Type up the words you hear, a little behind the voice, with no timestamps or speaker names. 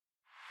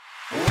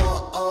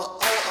Hey,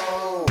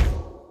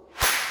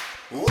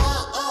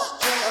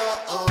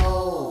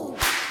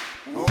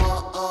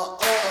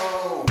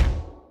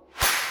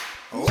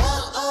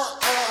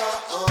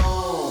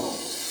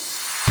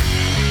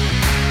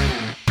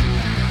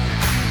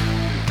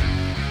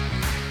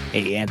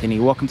 Anthony,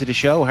 welcome to the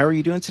show. How are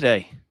you doing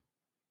today?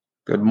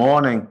 Good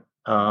morning.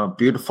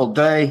 Beautiful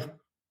day.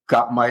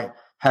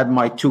 Had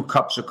my 2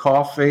 cups of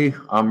coffee.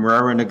 I'm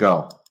raring to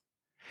go.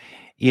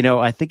 You know,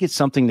 I think it's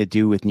something to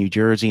do with New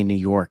Jersey and New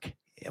York.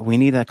 We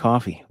need that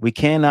coffee. We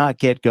cannot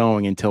get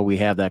going until we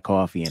have that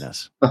coffee in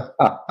us.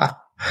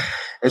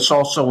 It's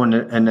also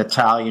an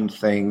Italian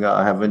thing.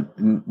 I have a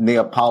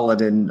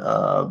Neapolitan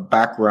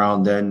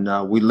background,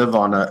 and we live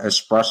on an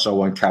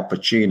espresso and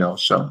cappuccino.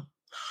 So,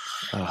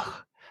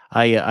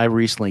 I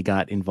recently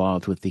got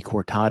involved with the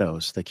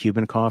cortados, the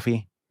Cuban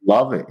coffee.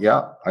 Love it.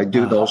 Yeah, I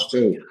do those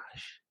too.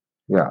 Gosh.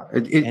 Yeah,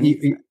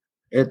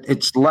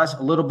 it's a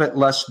little bit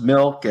less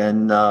milk,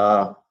 and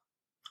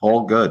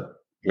all good.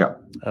 Yeah.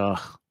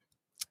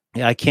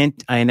 Yeah, I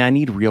can't. I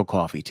need real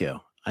coffee too.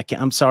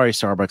 I'm sorry,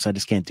 Starbucks. I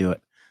just can't do it.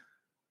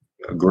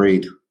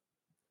 Agreed.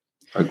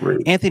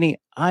 Anthony,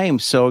 I am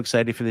so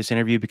excited for this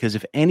interview because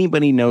if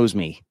anybody knows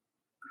me,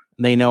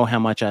 they know how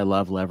much I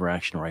love lever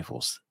action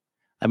rifles.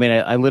 I mean,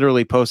 I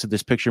literally posted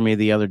this picture of me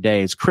the other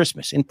day. It's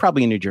Christmas, and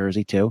probably in New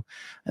Jersey too.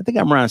 I think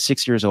I'm around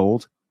 6 years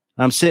old.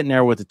 I'm sitting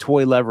there with a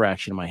toy lever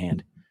action in my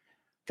hand.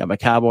 Got my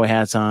cowboy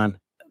hats on.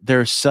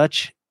 There's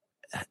such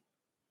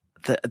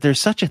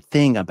a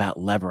thing about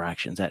lever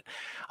actions that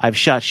I've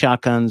shot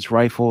shotguns,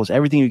 rifles,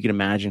 everything you can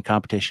imagine,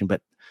 competition,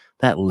 but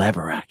that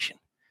lever action.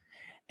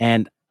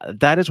 And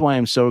that is why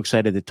I'm so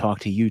excited to talk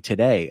to you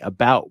today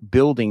about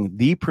building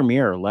the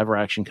premier lever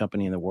action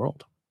company in the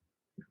world.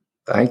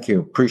 Thank you.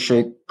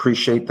 Appreciate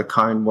the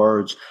kind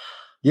words.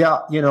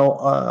 Yeah,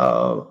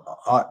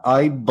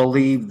 I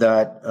believe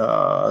that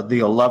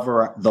the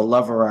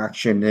lever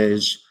action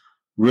is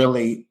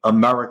really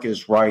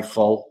America's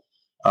rifle,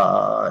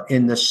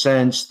 in the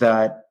sense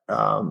that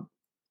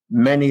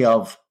many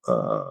of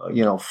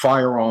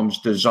firearms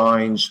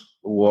designs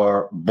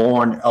were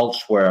born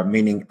elsewhere,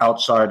 meaning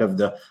outside of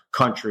the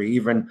country.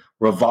 Even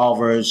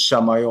revolvers,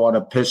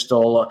 semi-auto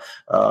pistol,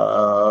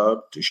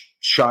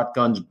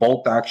 shotguns,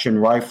 bolt action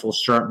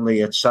rifles,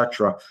 certainly,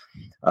 etc.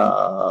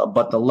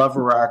 But the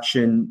lever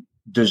action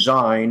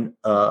design,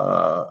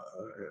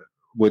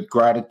 with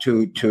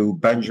gratitude to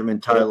Benjamin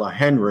Tyler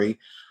Henry,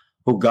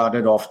 who got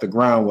it off the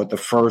ground with the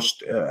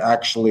first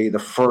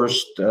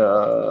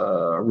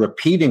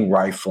repeating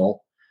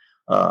rifle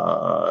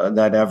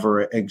that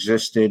ever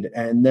existed.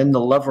 And then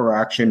the lever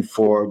action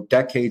for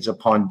decades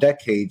upon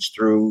decades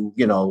through,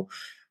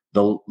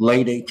 the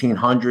late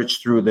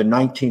 1800s through the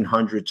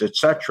 1900s,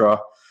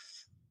 etc.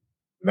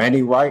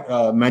 Many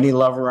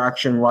lever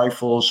action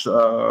rifles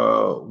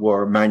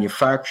were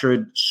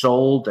manufactured,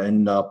 sold,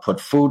 and put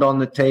food on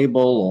the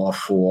table, or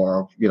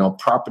for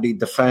property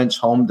defense,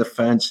 home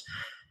defense,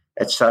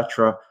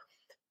 etc.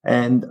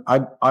 And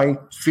I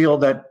feel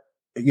that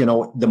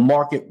the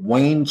market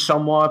waned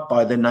somewhat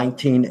by the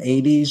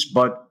 1980s,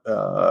 but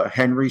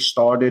Henry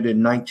started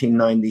in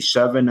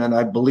 1997, and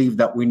I believe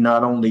that we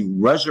not only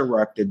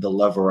resurrected the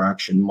lever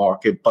action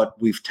market, but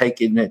we've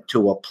taken it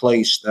to a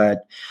place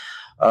that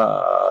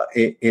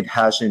it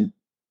hasn't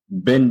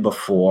been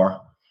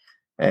before.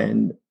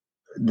 And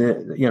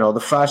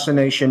the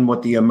fascination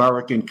with the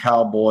American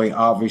cowboy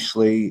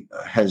obviously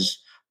has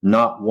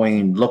not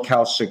waned. Look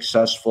how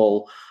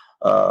successful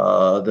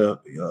the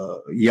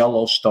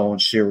Yellowstone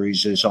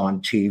series is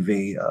on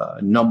TV,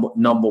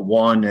 number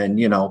one, and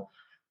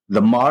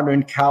the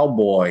modern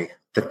cowboy,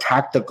 the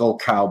tactical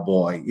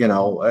cowboy.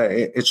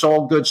 It's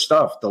all good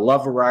stuff. The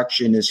lever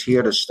action is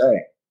here to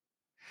stay.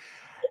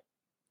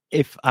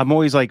 If I'm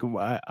always like,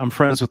 I'm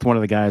friends with one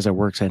of the guys that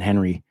works at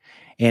Henry,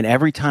 and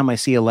every time I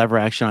see a lever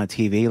action on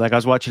TV, like I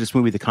was watching this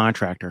movie, The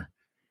Contractor,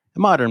 a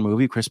modern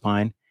movie, Chris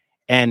Pine,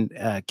 and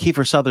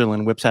Kiefer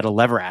Sutherland whips out a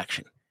lever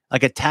action,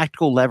 like a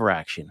tactical lever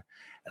action.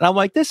 And I'm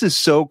like, this is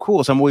so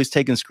cool. So I'm always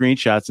taking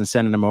screenshots and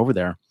sending them over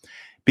there,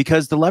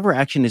 because the lever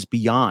action is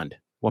beyond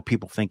what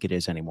people think it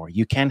is anymore.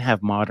 You can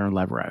have modern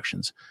lever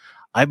actions.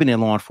 I've been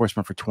in law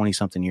enforcement for 20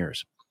 something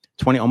years,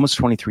 almost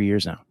 23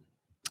 years now.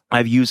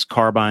 I've used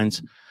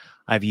carbines.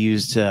 I've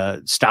used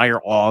Steyr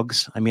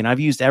AUGs. I mean, I've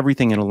used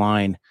everything in a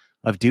line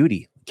of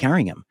duty,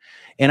 carrying them.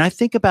 And I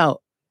think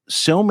about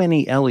so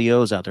many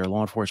LEOs out there,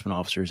 law enforcement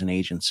officers and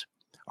agents,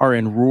 are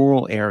in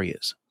rural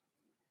areas.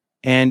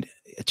 And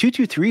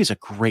 223 is a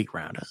great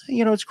round.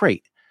 It's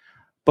great.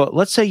 But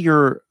let's say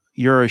you're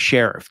a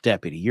sheriff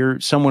deputy. You're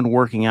someone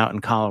working out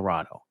in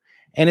Colorado.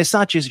 And it's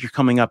not just you're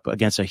coming up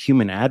against a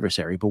human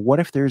adversary, but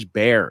what if there's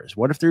bears?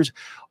 What if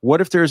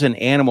there's an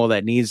animal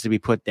that needs to be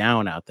put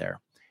down out there?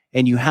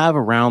 And you have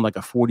a round like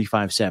a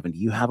 45-70,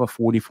 you have a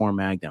 44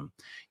 Magnum,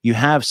 you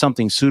have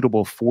something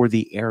suitable for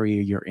the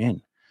area you're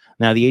in.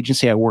 Now, the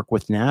agency I work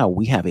with now,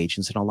 we have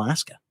agents in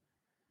Alaska.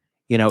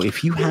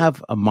 If you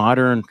have a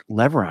modern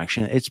lever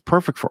action, it's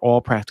perfect for all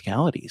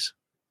practicalities.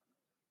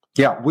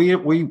 Yeah, we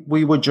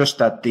were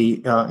just at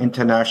the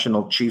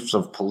International Chiefs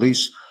of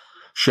Police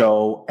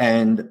show,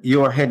 and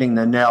you're hitting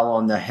the nail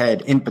on the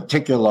head. In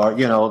particular,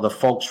 the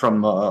folks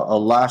from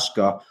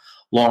Alaska,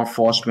 law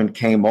enforcement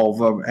came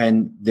over,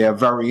 and they're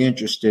very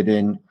interested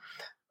in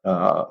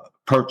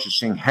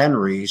purchasing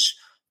Henrys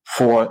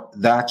for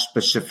that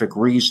specific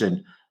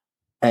reason.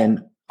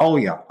 And oh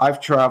yeah, I've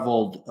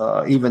traveled,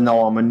 even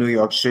though I'm a New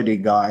York City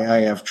guy,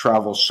 I have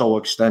traveled so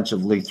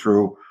extensively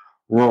through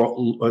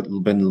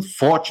been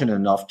fortunate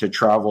enough to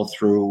travel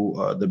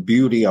through the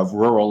beauty of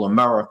rural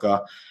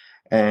America.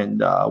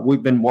 And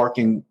we've been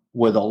working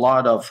with a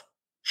lot of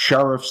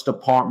sheriff's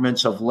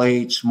departments of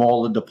late,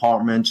 smaller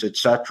departments,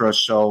 etc.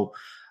 So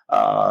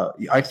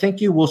I think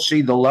you will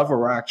see the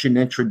lever action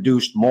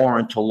introduced more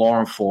into law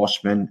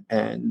enforcement.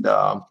 And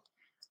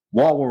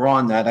while we're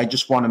on that, I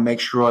just want to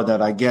make sure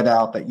that I get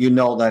out that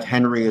that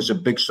Henry is a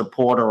big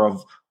supporter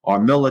of our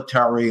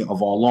military,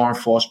 of our law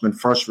enforcement,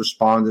 first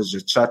responders,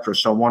 etc.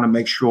 So I want to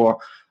make sure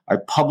I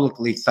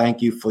publicly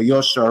thank you for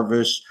your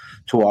service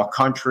to our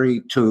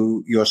country,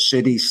 to your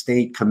city,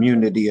 state,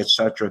 community,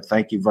 etc.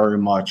 Thank you very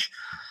much.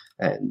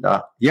 And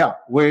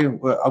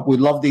we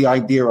love the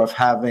idea of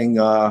having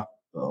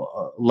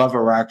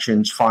lever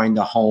actions find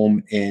a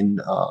home in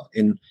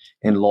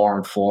law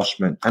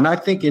enforcement. And I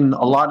think in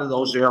a lot of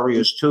those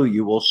areas too,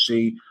 you will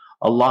see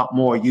a lot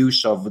more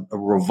use of a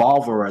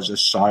revolver as a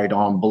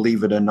sidearm.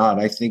 Believe it or not,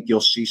 I think you'll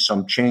see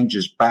some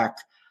changes back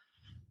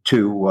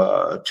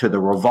to the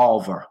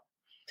revolver.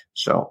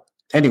 So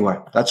anyway,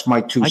 that's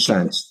my 2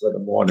 cents for the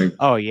morning.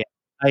 Oh yeah.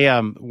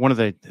 One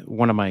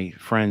of my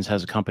friends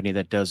has a company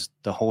that does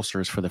the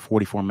holsters for the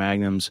 44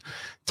 Magnums,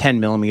 10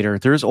 millimeter.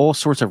 There's all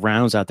sorts of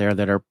rounds out there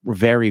that are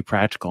very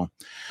practical.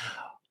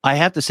 I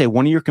have to say,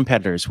 one of your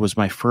competitors was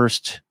my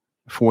first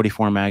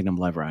 44 Magnum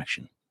lever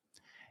action,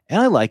 and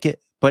I like it,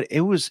 but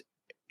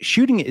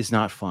shooting it is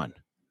not fun.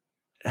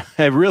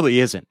 It really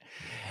isn't.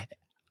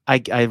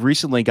 I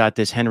recently got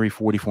this Henry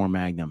 44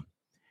 Magnum,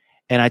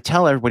 and I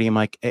tell everybody, I'm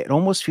like, it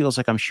almost feels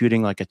like I'm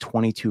shooting like a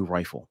 22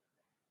 rifle,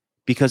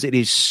 because it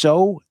is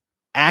so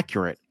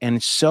accurate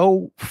and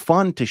so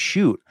fun to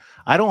shoot.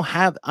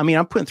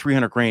 I'm putting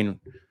 300 grain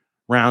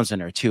rounds in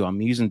there too.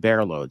 I'm using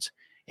bear loads.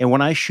 And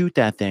when I shoot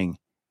that thing,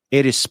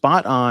 it is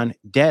spot on,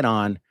 dead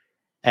on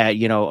at,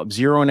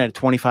 zeroing at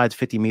 25 to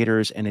 50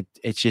 meters. And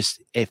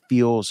it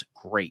feels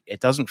great.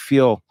 It doesn't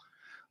feel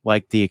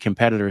like the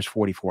competitor's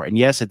 44. And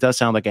yes, it does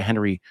sound like a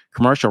Henry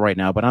commercial right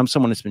now, but I'm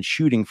someone that's been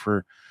shooting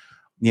for,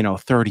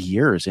 30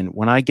 years. And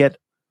when I get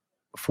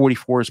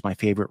 44 is my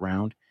favorite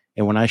round.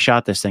 And when I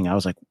shot this thing, I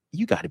was like,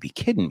 you got to be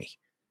kidding me.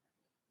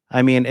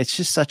 I mean, it's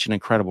just such an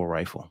incredible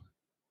rifle.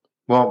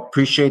 Well,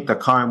 appreciate the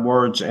kind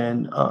words.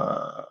 And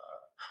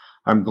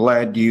I'm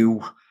glad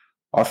you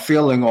are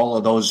feeling all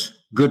of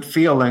those good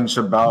feelings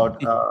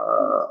about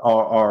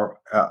our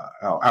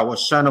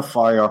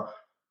centerfire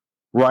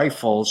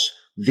rifles.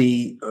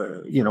 We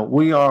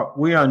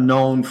are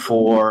known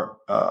for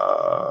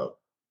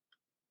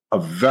a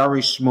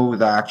very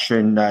smooth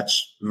action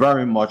that's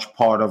very much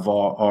part of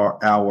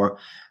our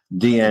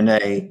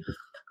DNA,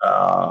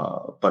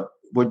 but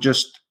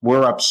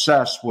we're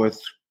obsessed with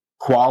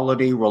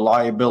quality,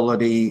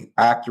 reliability,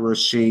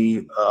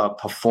 accuracy,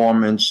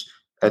 performance,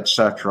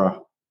 etc.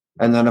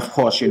 And then, of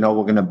course, we're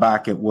going to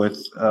back it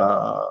with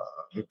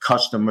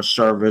customer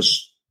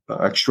service,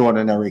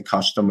 extraordinary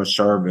customer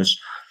service.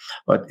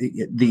 But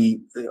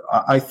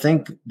I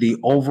think the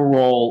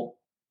overall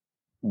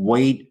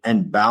weight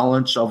and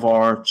balance of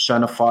our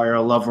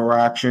centerfire lever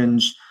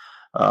actions,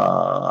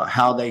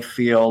 how they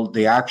feel,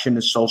 the action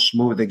is so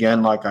smooth.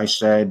 Again, like I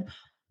said,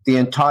 the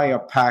entire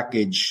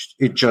package,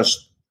 it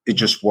just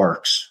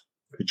works.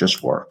 It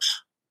just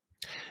works.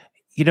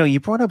 You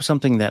brought up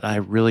something that I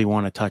really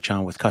want to touch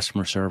on with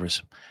customer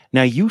service.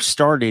 Now, you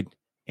started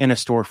in a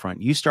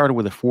storefront. You started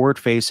with a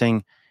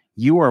forward-facing.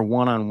 You are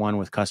one-on-one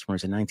with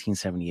customers in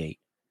 1978.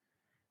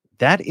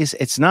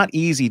 It's not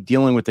easy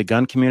dealing with the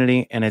gun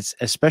community, and it's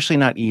especially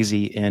not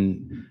easy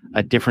in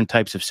different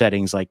types of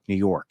settings like New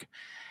York.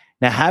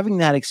 Now, having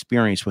that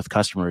experience with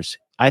customers,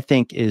 I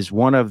think, is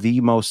one of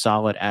the most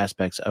solid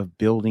aspects of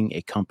building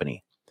a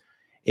company.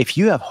 If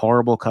you have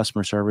horrible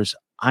customer service,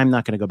 I'm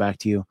not going to go back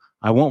to you.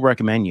 I won't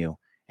recommend you.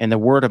 And the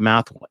word of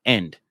mouth will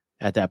end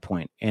at that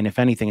point. And if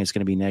anything, it's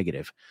going to be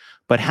negative.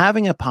 But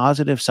having a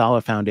positive,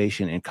 solid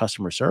foundation in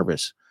customer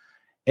service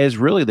is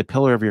really the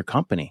pillar of your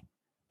company.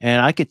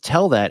 And I could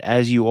tell that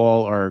as you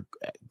all are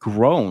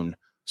grown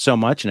so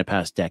much in the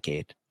past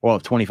decade,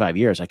 25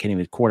 years, I can't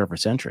even quarter of a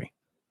century.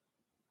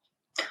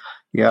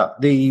 Yeah,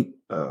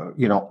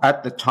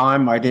 at the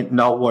time, I didn't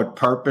know what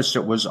purpose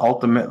it was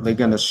ultimately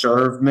going to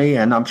serve me.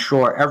 And I'm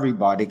sure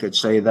everybody could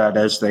say that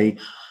as they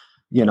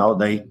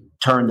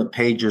turn the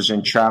pages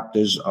and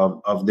chapters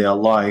of their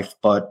life.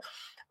 But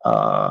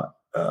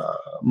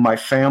my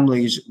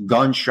family's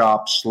gun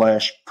shop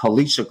 /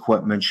 police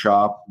equipment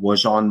shop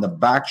was on the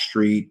back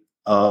street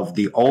of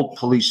the old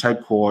police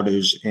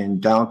headquarters in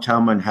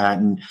downtown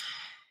Manhattan.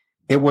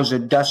 It was a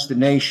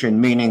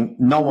destination, meaning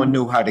no one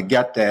knew how to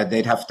get there.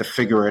 They'd have to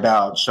figure it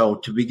out. So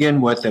to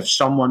begin with, if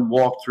someone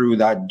walked through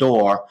that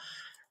door,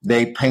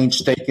 they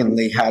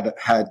painstakingly had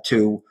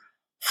to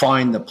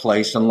find the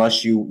place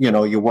unless you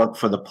work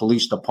for the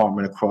police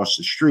department across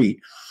the street.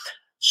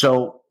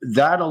 So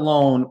that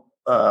alone,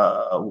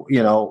 I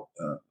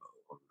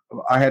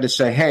had to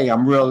say, hey,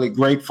 I'm really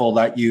grateful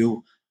that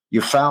you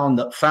found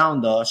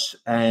us,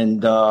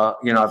 and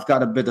I've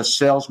got a bit of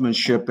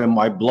salesmanship in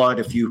my blood.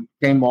 If you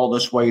came all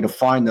this way to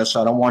find us,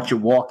 I don't want you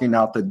walking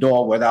out the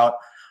door without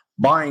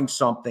buying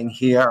something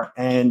here.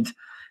 And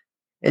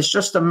it's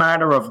just a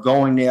matter of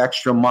going the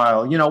extra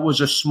mile. It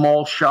was a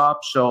small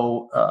shop,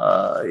 so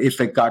if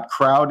it got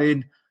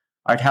crowded,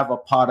 I'd have a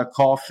pot of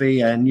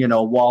coffee, and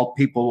while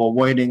people were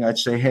waiting, I'd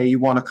say, "Hey, you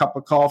want a cup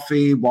of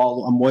coffee?"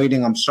 While I'm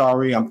waiting, I'm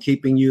sorry, I'm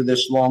keeping you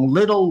this long.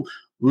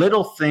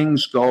 Little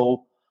things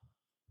go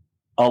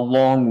a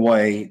long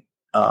way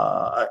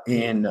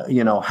in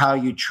how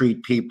you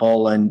treat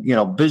people, and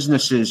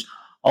business is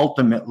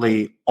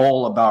ultimately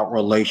all about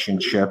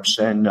relationships,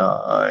 and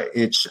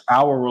it's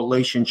our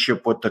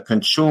relationship with the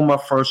consumer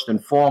first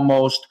and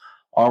foremost,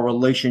 our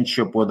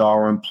relationship with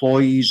our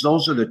employees.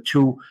 Those are the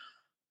two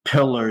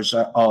pillars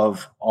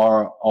of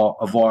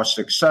our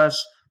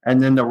success,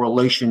 and then the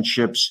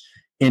relationships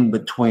in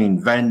between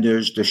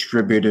vendors,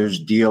 distributors,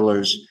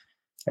 dealers,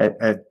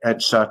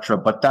 etc.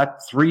 But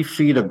that 3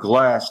 feet of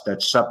glass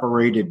that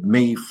separated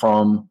me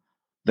from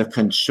the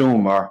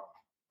consumer,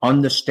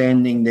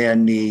 understanding their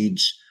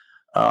needs,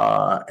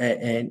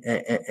 and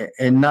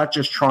not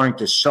just trying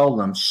to sell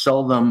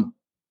them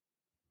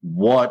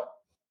what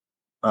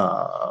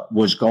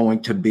was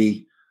going to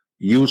be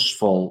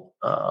useful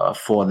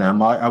for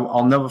them.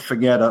 I'll never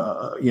forget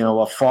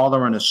a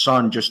father and a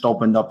son just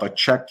opened up a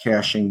check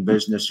cashing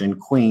business in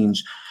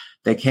Queens.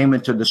 They came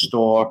into the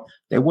store.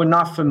 They were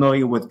not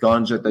familiar with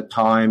guns at the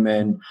time,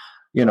 and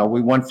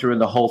we went through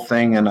the whole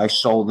thing, and I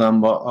sold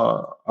them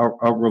a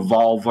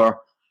revolver.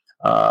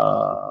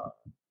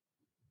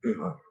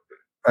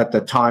 At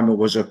the time, it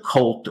was a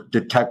Colt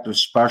Detective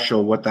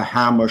Special with a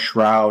hammer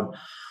shroud,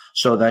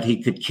 so that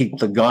he could keep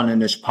the gun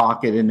in his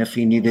pocket, and if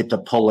he needed to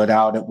pull it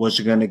out, it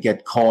wasn't going to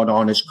get caught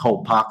on his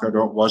coat pocket,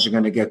 or it wasn't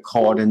going to get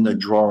caught in the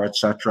drawer,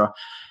 etc.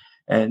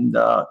 And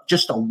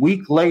just a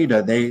week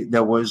later,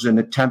 there was an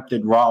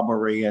attempted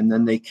robbery, and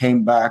then they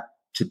came back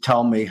to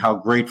tell me how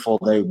grateful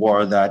they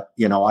were that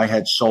I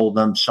had sold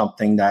them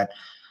something that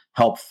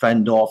helped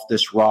fend off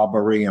this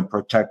robbery and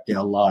protect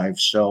their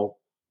lives. So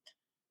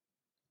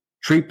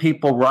treat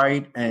people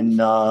right, and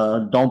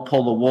don't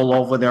pull the wool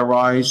over their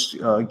eyes.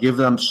 Give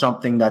them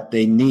something that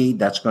they need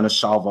that's going to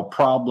solve a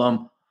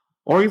problem,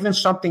 or even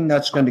something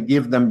that's going to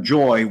give them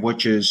joy,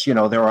 which is,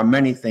 there are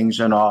many things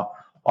in our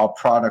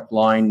product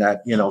line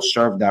that,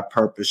 serve that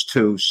purpose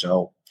too.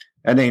 So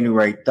at any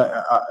rate,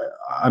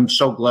 I'm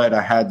so glad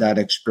I had that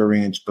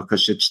experience,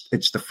 because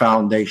it's the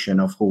foundation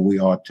of who we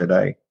are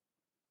today.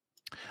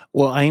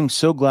 Well, I am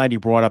so glad you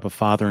brought up a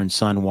father and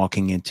son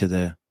walking into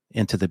the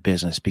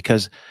business,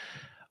 because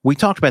we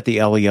talked about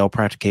the LEO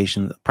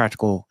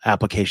practical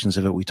applications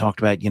of it. We talked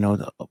about,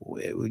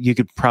 you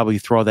could probably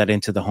throw that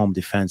into the home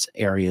defense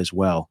area as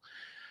well.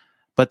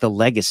 But the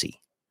legacy,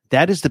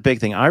 that is the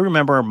big thing. I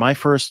remember my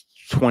first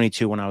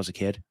 22 when I was a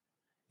kid.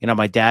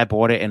 My dad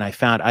bought it, and I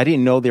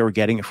didn't know they were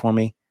getting it for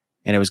me,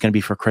 and it was going to be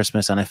for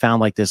Christmas. And I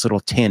found like this little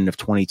tin of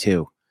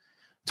 22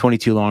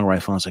 long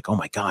rifle. I was like, oh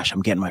my gosh,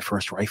 I'm getting my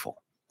first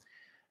rifle.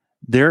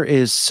 There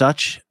is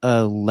such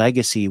a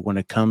legacy when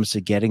it comes to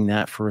getting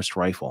that first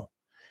rifle.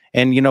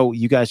 And,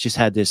 you guys just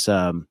had this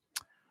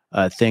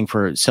thing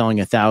for selling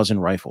 1,000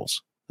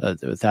 rifles,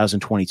 1,000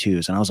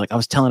 22s. And I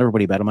was telling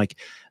everybody about it. I'm like,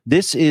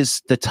 this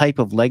is the type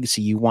of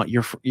legacy you want.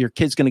 Your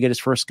kid's going to get his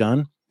first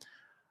gun.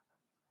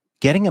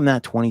 Getting him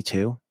that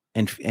 22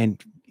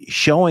 and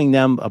showing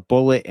them a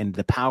bullet and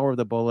the power of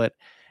the bullet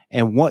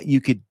and what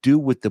you could do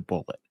with the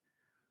bullet.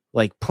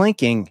 Like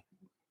plinking,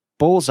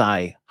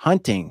 bullseye,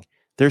 hunting.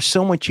 There's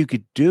so much you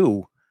could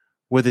do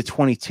with a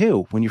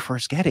 22 when you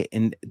first get it.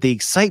 And the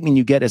excitement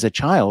you get as a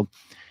child,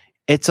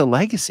 it's a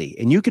legacy.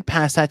 And you could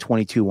pass that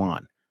 22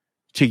 on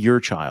to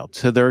your child,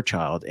 to their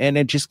child. And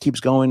it just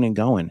keeps going and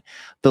going.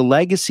 The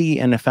legacy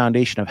and the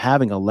foundation of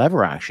having a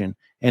lever action,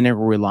 and a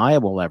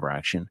reliable lever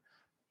action.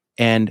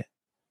 And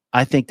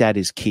I think that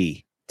is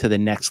key to the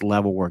next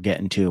level we're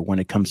getting to when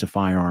it comes to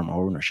firearm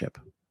ownership.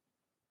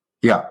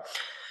 Yeah.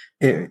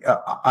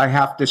 I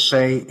have to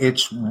say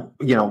it's,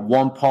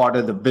 one part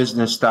of the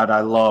business that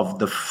I love,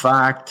 the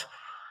fact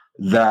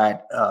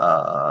that,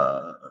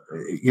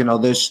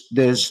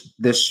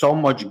 there's so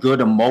much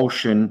good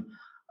emotion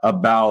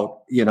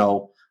about,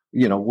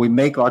 we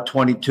make our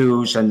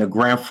 22s and the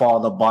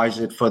grandfather buys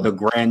it for the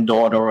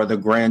granddaughter or the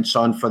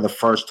grandson for the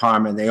first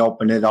time, and they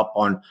open it up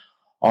on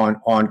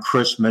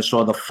Christmas,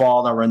 or the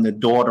father and the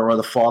daughter, or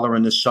the father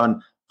and the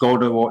son go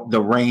to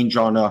the range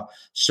on a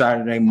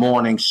Saturday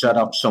morning, set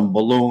up some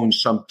balloons,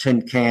 some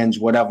tin cans,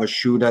 whatever,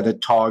 shoot at a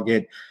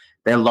target.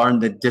 They learn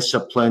the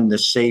discipline, the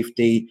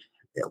safety.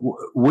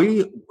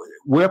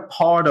 We're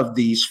part of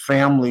these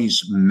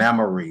families'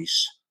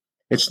 memories.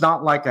 It's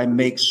not like I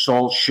make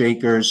salt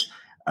shakers,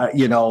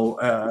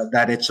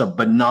 that it's a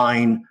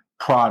benign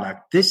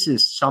product. This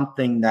is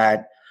something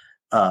that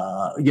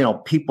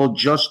people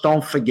just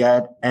don't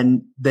forget,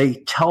 and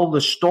they tell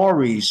the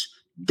stories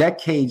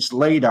decades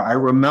later. I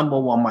remember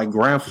when my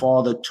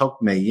grandfather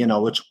took me.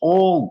 It's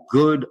all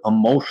good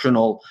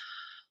emotional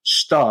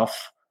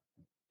stuff,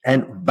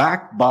 and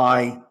backed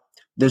by.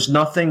 There's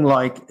nothing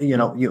like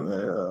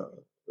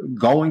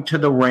going to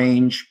the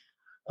range.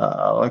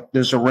 Like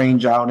there's a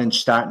range out in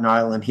Staten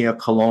Island here,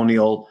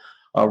 Colonial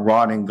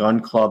Rod and Gun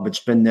Club. It's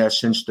been there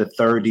since the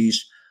 30s.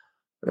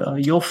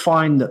 You'll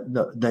find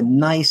the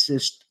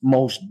nicest,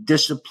 most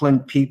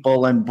disciplined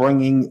people, and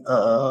bringing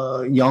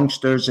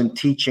youngsters and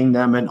teaching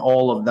them and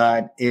all of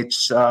that.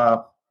 It's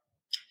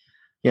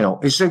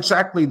it's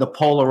exactly the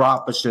polar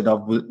opposite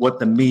of what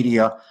the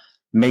media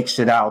makes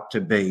it out to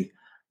be.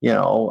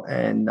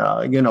 And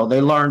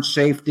they learn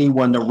safety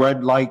when the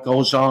red light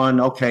goes on.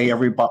 Okay,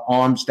 everybody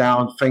arms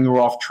down, finger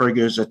off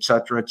triggers, et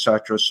cetera, et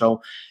cetera.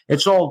 So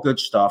it's all good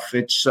stuff.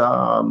 It's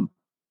all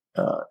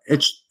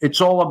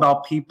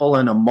about people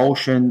and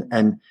emotion,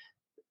 and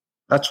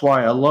that's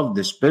why I love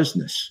this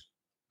business.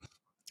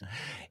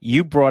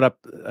 You brought up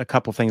a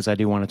couple things I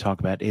do want to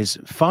talk about. Is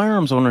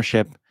firearms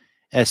ownership,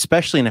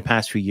 especially in the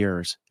past few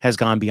years, has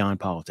gone beyond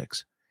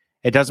politics.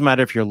 It doesn't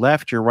matter if you're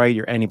left, you're right,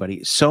 you're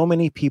anybody. So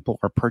many people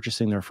are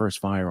purchasing their first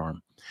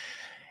firearm.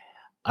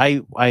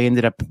 I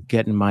ended up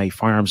getting my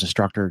firearms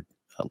instructor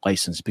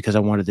license because I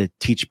wanted to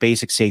teach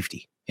basic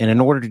safety. And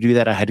in order to do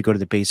that, I had to go to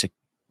the basic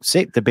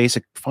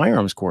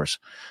firearms course,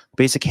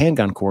 basic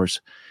handgun course.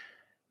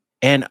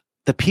 And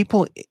the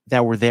people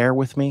that were there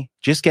with me,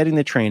 just getting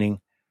the training,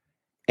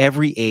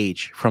 every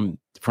age from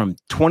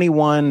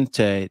 21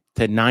 to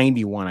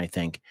 91, I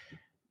think.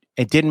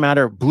 It didn't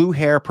matter, blue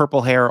hair,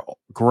 purple hair,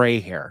 gray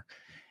hair.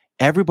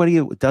 Everybody,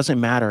 it doesn't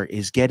matter,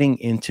 is getting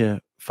into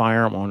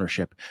firearm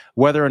ownership,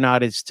 whether or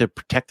not it's to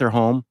protect their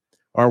home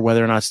or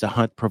whether or not it's to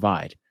hunt,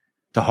 provide,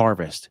 to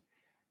harvest.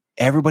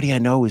 Everybody I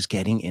know is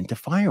getting into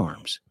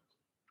firearms.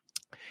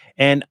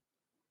 And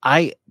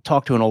I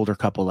talked to an older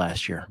couple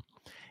last year,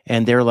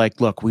 and they're like,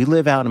 look, we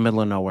live out in the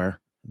middle of nowhere.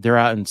 They're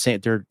out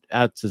to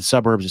the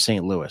suburbs of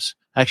St. Louis,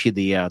 actually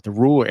the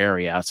rural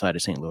area outside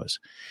of St. Louis.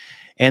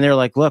 And they're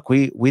like, look,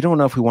 we don't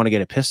know if we want to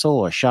get a pistol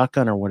or a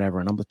shotgun or whatever.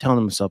 And I'm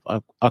telling myself,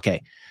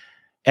 okay,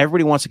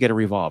 everybody wants to get a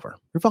revolver.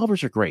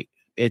 Revolvers are great.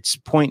 It's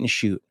point and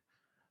shoot.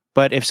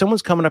 But if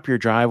someone's coming up your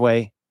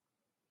driveway,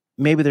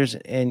 maybe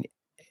and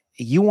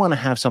you want to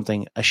have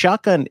something. A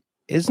shotgun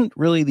isn't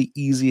really the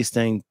easiest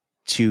thing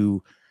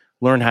to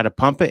learn how to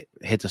pump it,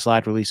 hit the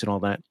slide release and all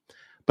that.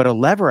 But a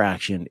lever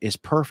action is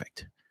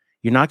perfect.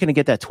 You're not going to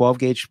get that 12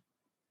 gauge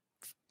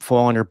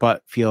fall on your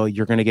butt feel.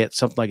 You're going to get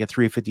something like a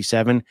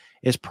 357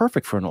 is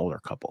perfect for an older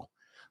couple.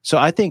 So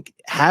I think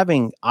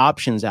having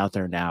options out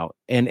there now,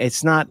 and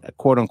it's not a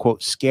quote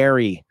unquote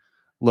scary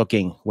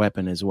looking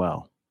weapon as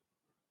well.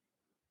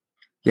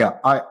 Yeah,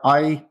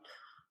 I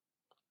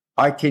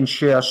can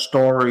share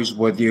stories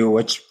with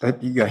you.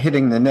 You're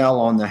hitting the nail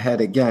on the head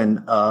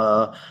again.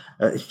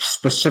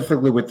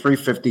 Specifically with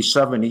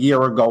 357, a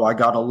year ago, I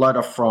got a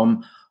letter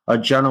from a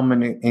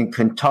gentleman in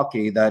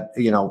Kentucky that,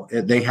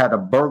 they had a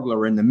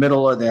burglar in the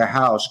middle of their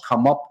house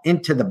come up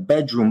into the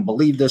bedroom,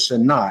 believe this or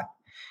not,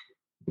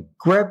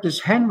 grabbed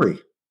his Henry.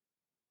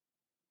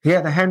 He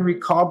had a Henry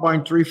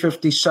carbine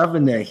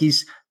 357 there.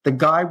 The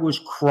guy was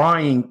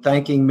crying,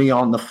 thanking me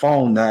on the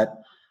phone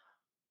that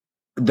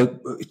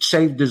it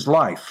saved his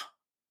life.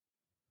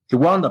 He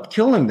wound up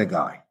killing the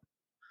guy.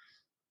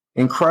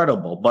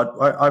 Incredible. But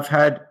I've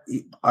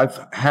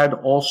had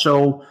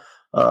also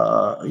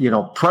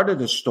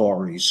predator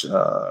stories.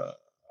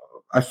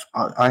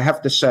 I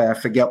have to say, I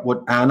forget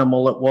what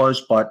animal it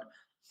was, but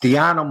the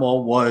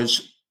animal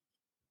was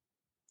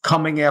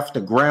coming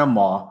after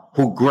grandma,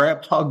 who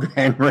grabbed Hug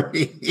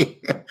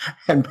Henry,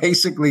 and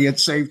basically it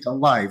saved her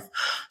life.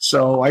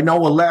 So I know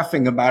we're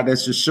laughing about it.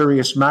 It's a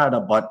serious matter,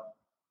 but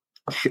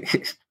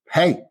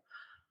hey,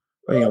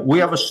 we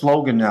have a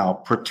slogan now: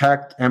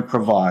 protect and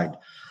provide.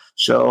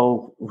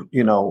 So,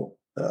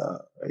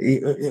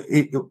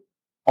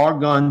 our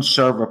guns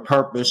serve a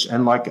purpose,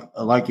 and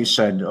like you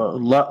said,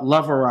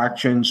 lever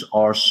actions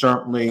are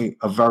certainly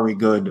a very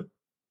good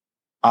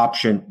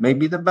option,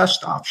 maybe the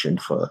best option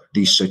for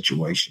these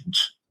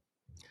situations.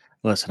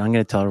 Listen, I'm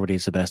going to tell everybody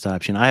it's the best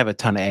option. I have a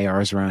ton of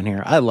ARs around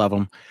here. I love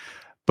them,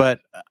 but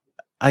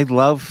I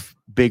love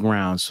big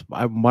rounds.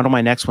 One of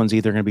my next ones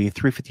either going to be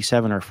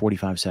 357 or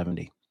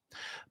 4570.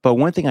 But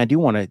one thing I do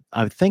want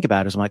to think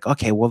about is I'm like,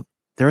 okay, well,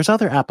 there's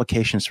other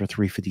applications for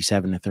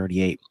 357 and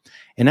 38,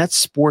 and that's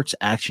sports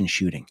action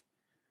shooting.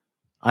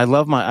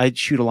 I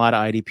shoot a lot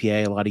of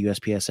IDPA, a lot of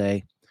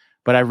USPSA,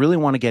 but I really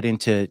want to get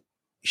into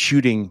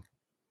shooting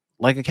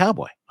like a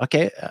cowboy.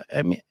 Okay.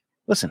 I mean,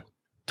 listen,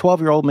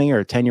 12-year-old me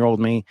or 10-year-old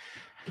me,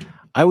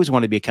 I always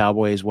wanted to be a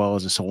cowboy as well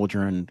as a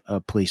soldier and a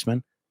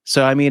policeman.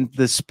 So, I mean,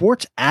 the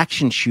sports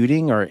action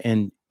shooting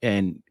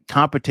and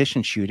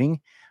competition shooting,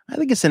 I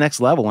think it's the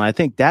next level. And I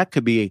think that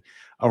could be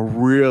a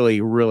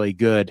really, really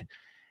good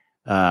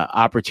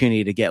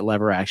opportunity to get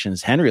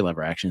Henry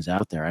lever actions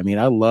out there. I mean,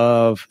 I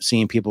love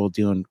seeing people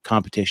doing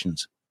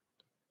competitions.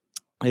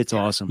 It's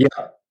awesome.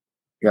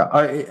 Yeah.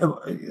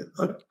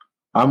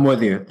 I'm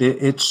with you.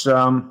 It's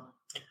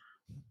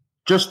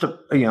just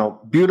a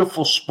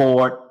beautiful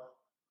sport,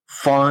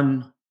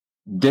 fun,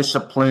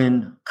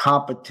 discipline,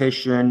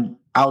 competition,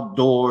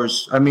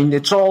 outdoors. I mean,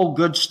 it's all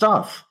good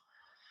stuff.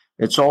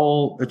 It's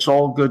all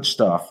good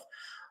stuff.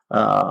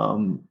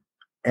 Um,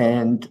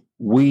 and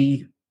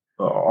we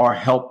are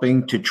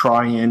helping to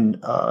try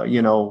and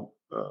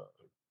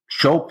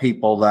show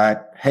people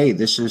that, hey,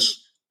 this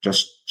is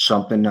just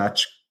something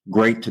that's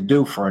great to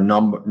do for a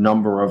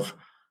number of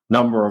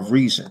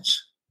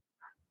reasons.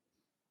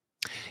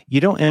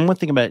 And one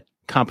thing about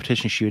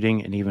competition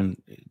shooting and even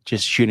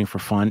just shooting for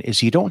fun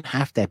is you don't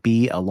have to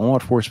be a law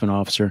enforcement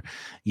officer.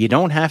 You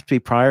don't have to be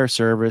prior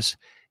service.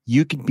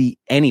 You could be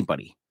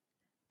anybody.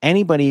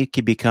 Anybody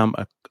could become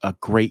a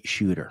great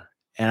shooter.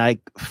 And I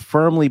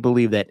firmly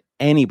believe that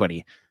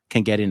anybody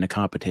can get into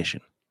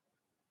competition.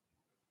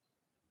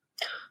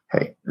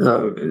 Hey,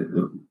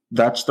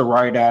 that's the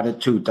right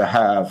attitude to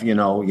have,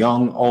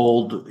 young,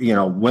 old,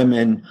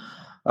 women,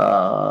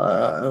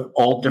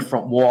 all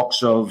different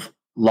walks of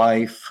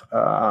life.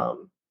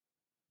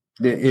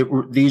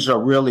 These are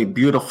really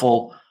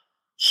beautiful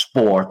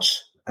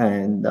sports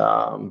and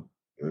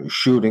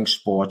shooting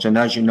sports. And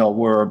as you know,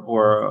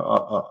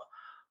 we're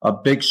a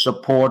big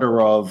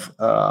supporter of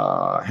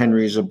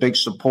Henry is a big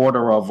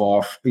supporter of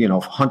our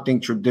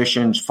hunting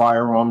traditions,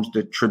 firearms,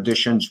 the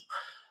traditions,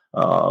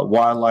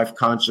 wildlife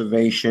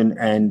conservation,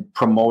 and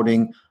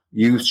promoting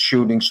youth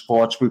shooting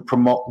sports.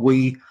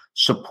 We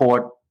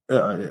support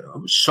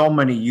so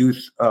many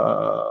youth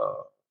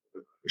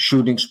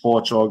shooting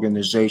sports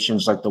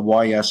organizations like the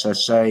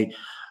YSSA,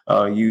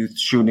 Youth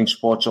Shooting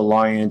Sports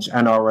Alliance,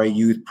 NRA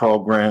youth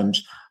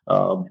programs,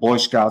 Boy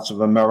Scouts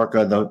of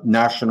America, the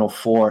National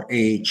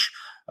 4-H.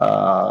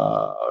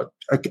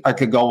 I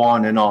could go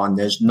on and on.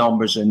 There's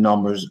numbers and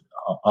numbers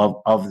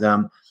of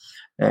them.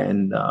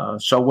 And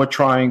so we're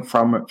trying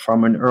from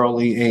an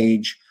early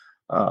age,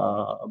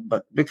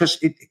 but because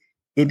it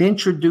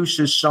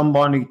introduces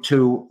somebody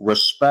to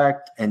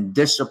respect and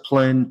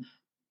discipline,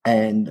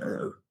 and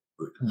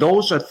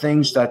those are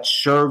things that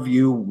serve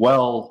you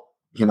well,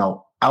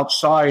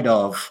 outside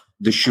of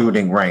the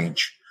shooting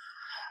range.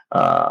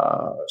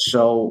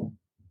 So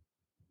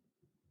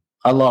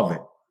I love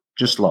it.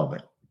 Just love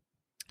it.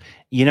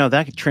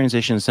 That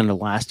transitions into the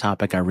last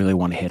topic I really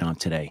want to hit on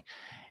today.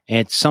 And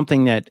it's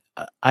something that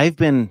I've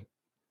been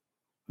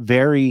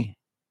very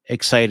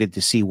excited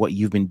to see what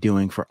you've been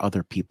doing for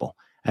other people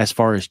as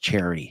far as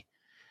charity.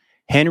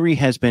 Henry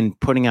has been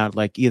putting out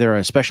like either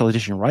a special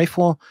edition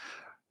rifle,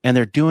 and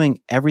they're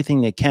doing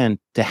everything they can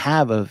to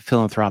have a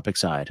philanthropic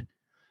side.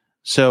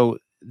 So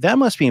that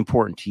must be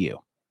important to you,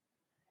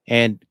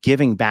 and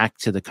giving back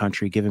to the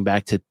country, giving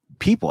back to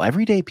people,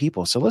 everyday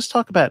people. So let's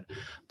talk about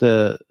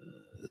the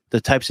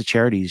types of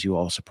charities you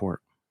all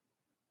support.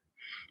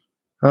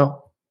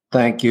 Well,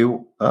 thank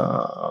you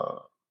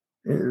for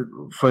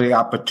the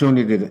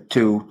opportunity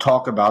to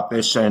talk about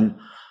this, and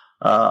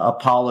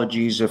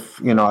apologies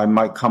if I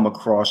might come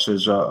across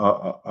as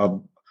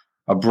a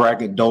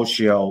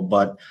braggadocio,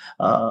 but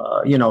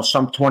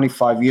some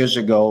 25 years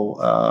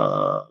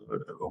ago,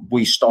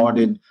 we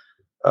started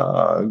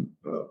a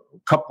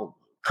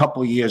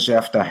couple years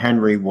after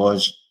Henry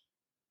was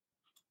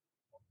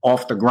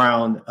off the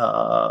ground.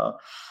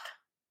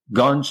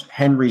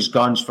 Henry's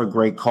Guns for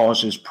Great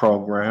Causes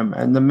program,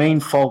 and the main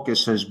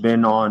focus has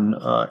been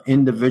on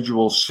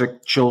individual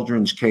sick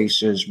children's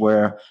cases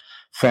where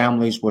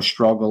families were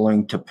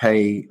struggling to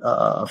pay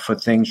for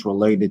things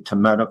related to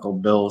medical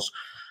bills.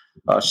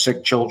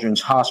 Sick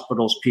children's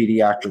hospitals,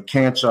 pediatric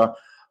cancer,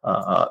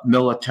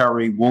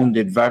 military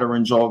wounded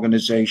veterans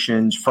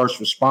organizations,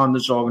 first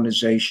responders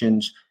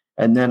organizations,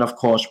 and then, of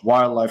course,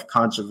 wildlife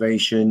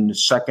conservation,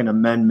 Second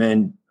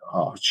Amendment,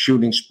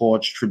 shooting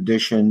sports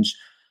traditions,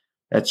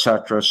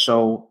 etc.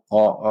 So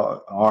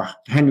our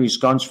Henry's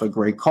Guns for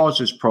Great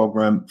Causes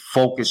program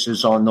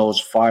focuses on those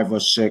 5 or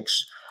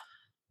 6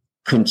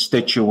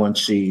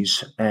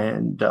 constituencies,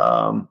 and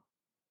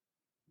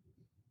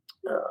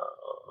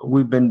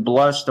we've been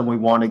blessed, and we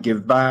want to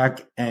give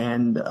back.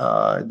 And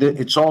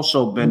it's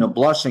also been a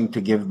blessing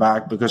to give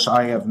back because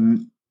I've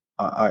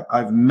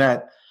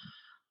met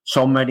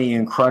so many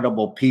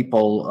incredible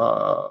people,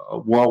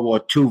 World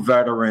War II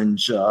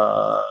veterans,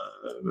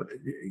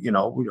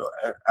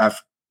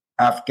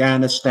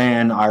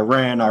 Afghanistan,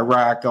 Iran,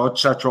 Iraq,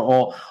 etc.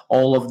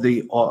 All of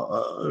the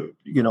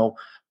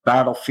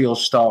battlefield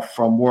stuff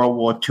from World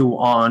War II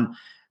on,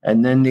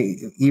 and then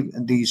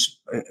these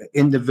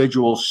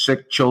individual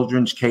sick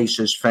children's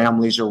cases,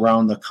 families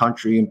around the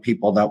country, and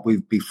people that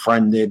we've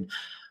befriended.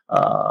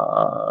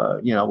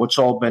 It's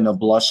all been a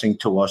blessing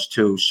to us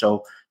too.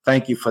 So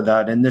thank you for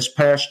that. And this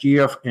past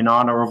year, in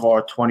honor of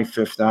our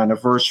 25th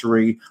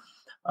anniversary,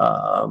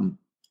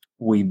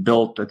 we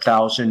built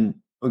 1,000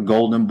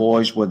 Golden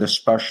Boys with a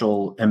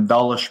special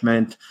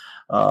embellishment.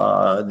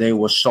 They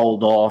were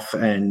sold off,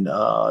 and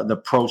the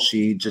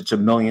proceeds, it's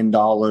 $1 million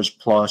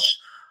plus.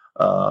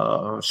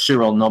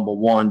 Serial number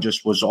 1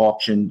 just was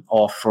auctioned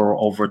off for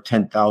over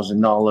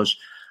 $10,000.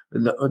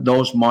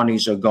 those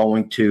monies are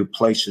going to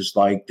places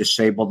like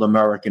Disabled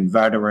American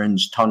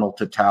Veterans, Tunnel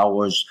to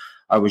Towers.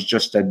 I was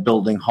just at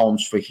Building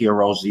Homes for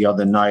Heroes the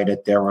other night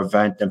at their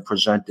event and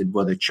presented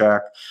with a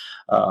check.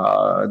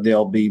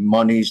 There'll be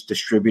monies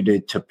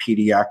distributed to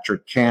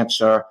pediatric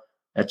cancer,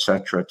 et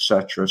cetera, et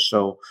cetera.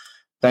 So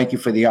thank you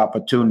for the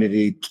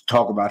opportunity to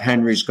talk about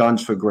Henry's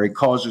Guns for Great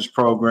Causes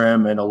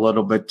program and a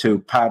little bit to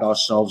pat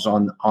ourselves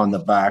on the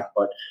back.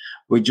 But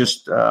we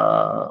just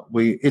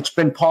it's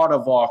been part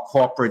of our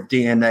corporate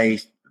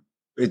DNA.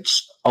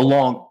 It's a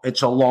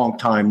long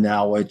time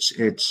now.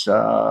 It's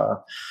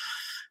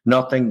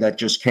nothing that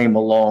just came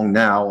along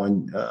now,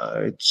 and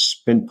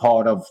it's been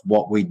part of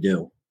what we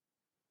do.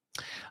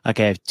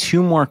 Okay, I have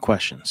two more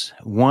questions.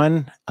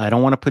 One, I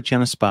don't want to put you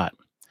on a spot.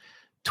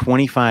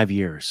 25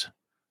 years.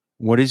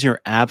 What is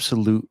your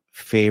absolute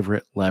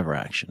favorite lever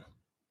action?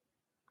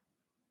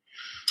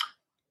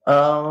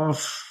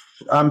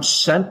 I'm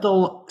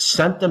sentimental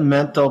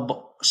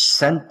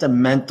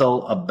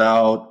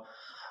about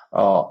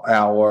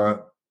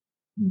our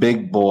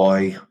big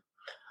boy.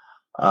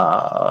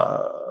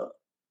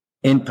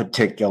 In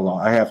particular,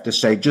 I have to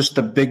say, just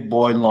the big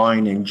boy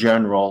line in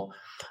general.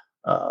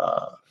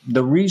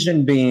 The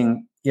reason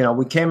being,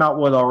 we came out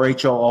with our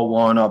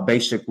HO01, our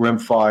basic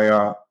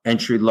rimfire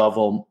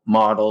entry-level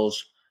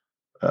models.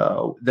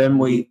 Then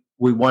we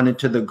went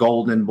into the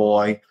Golden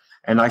Boy,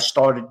 and I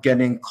started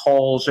getting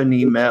calls and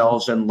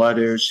emails and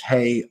letters.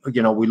 Hey,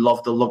 we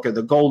love the look of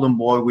the Golden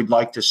Boy. We'd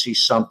like to see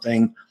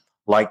something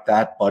like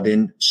that, but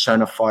in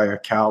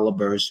centerfire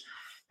calibers.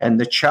 And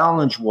the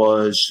challenge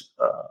was,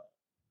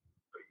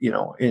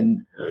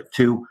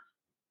 to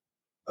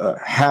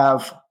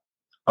have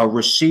a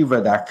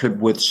receiver that could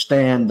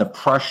withstand the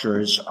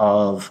pressures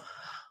of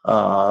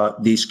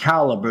these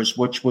calibers,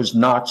 which was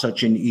not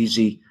such an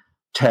easy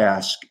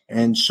task.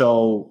 And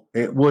so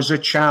it was a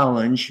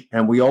challenge,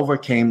 and we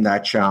overcame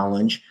that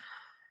challenge.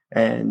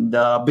 And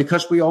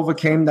because we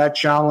overcame that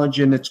challenge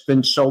and it's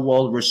been so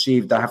well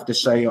received, I have to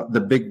say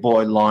the big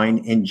boy line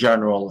in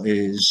general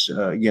is,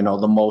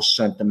 the most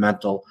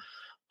sentimental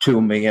to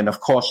me. And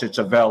of course, it's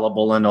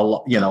available in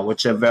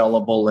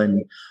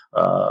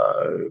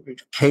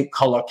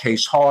color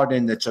case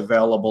hardened. It's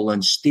available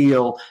in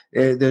steel.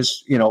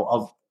 There's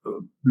of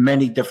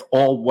many different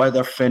all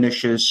weather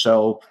finishes.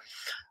 So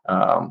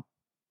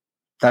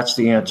that's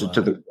the answer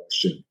to the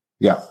question.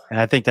 Yeah, and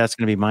I think that's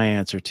going to be my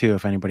answer too.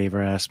 If anybody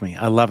ever asks me,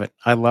 I love it.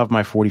 I love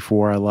my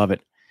 44. I love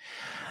it.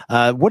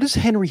 What does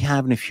Henry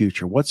have in the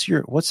future? What's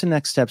the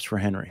next steps for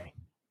Henry?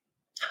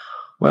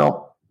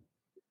 Well,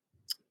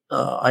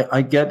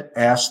 I get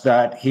asked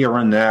that here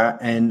and there,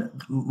 and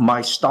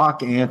my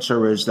stock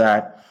answer is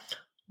that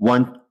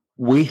when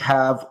we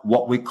have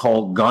what we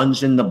call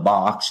guns in the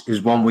box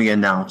is when we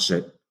announce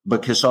it,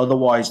 because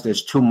otherwise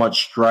there's too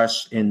much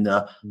stress in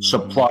the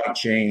supply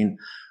chain,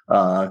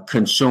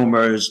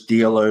 consumers,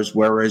 dealers.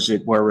 Where is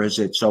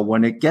it? So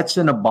when it gets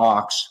in a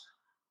box,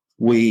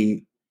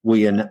 we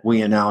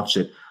announce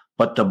it.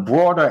 But the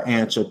broader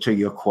answer to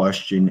your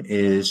question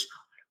is,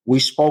 we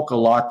spoke a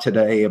lot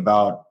today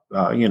about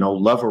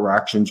lever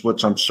actions,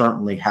 which I'm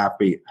certainly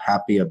happy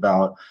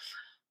about.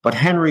 But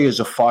Henry is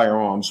a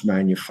firearms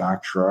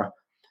manufacturer,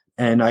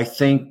 and I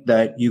think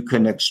that you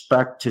can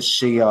expect to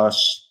see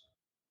us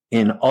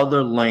in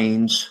other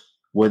lanes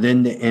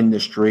within the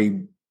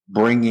industry,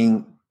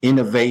 bringing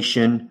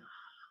innovation,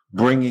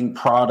 bringing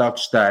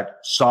products that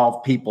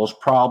solve people's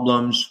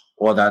problems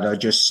or that are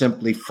just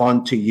simply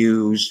fun to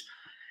use.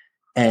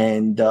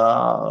 And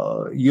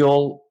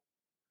you'll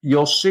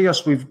see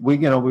us.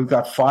 We've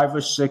got 5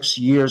 or 6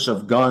 years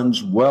of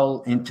guns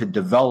well into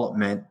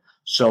development.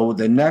 So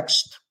the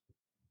next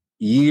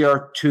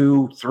year,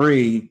 2,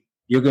 3,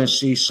 you're going to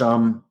see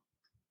some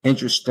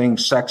interesting,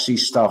 sexy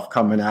stuff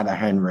coming out of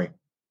Henry.